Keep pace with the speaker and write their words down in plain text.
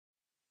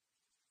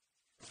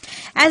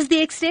As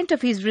the extent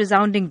of his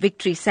resounding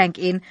victory sank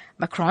in,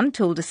 Macron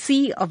told a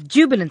sea of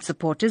jubilant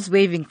supporters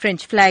waving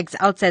French flags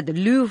outside the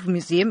Louvre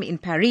Museum in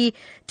Paris,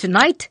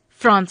 "Tonight,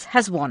 France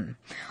has won."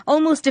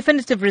 Almost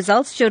definitive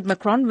results showed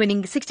Macron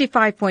winning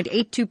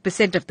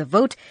 65.82% of the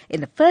vote in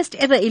the first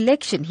ever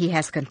election he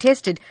has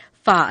contested,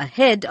 far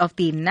ahead of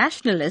the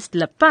nationalist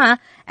Le Pen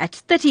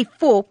at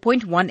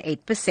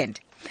 34.18%.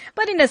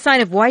 But in a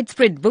sign of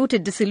widespread voter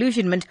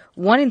disillusionment,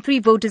 1 in 3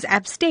 voters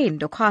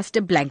abstained or cast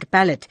a blank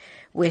ballot.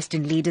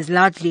 Western leaders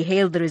largely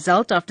hailed the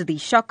result after the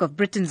shock of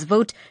Britain's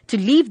vote to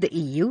leave the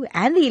EU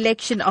and the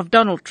election of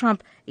Donald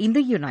Trump in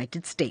the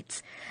United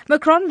States.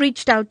 Macron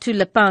reached out to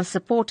Le Pen's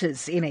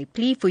supporters in a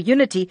plea for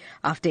unity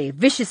after a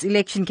vicious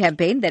election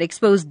campaign that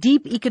exposed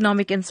deep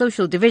economic and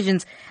social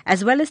divisions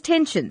as well as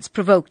tensions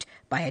provoked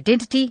by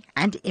identity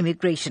and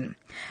immigration.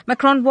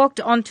 Macron walked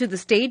onto the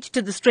stage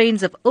to the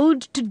strains of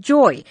Ode to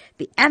Joy,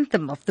 the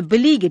anthem of the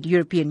beleaguered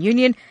European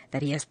Union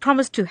that he has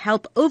promised to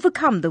help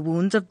overcome the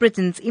wounds of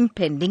Britain's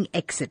impending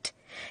exit.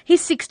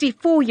 His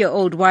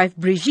 64-year-old wife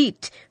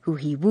Brigitte, who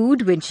he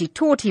wooed when she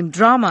taught him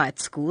drama at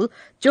school,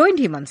 joined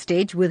him on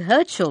stage with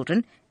her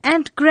children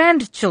and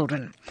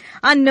grandchildren.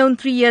 Unknown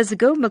 3 years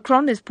ago,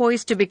 Macron is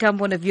poised to become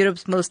one of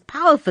Europe's most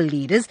powerful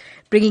leaders,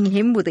 bringing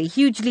him with a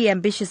hugely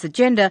ambitious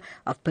agenda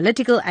of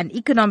political and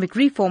economic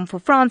reform for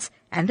France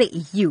and the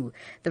EU.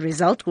 The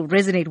result will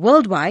resonate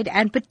worldwide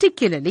and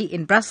particularly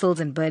in Brussels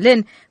and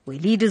Berlin, where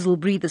leaders will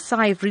breathe a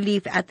sigh of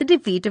relief at the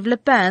defeat of Le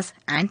Pen's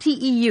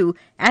anti-EU,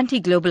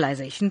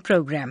 anti-globalization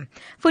program.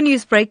 For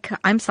Newsbreak,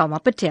 I'm Salma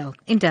Patel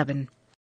in Durban.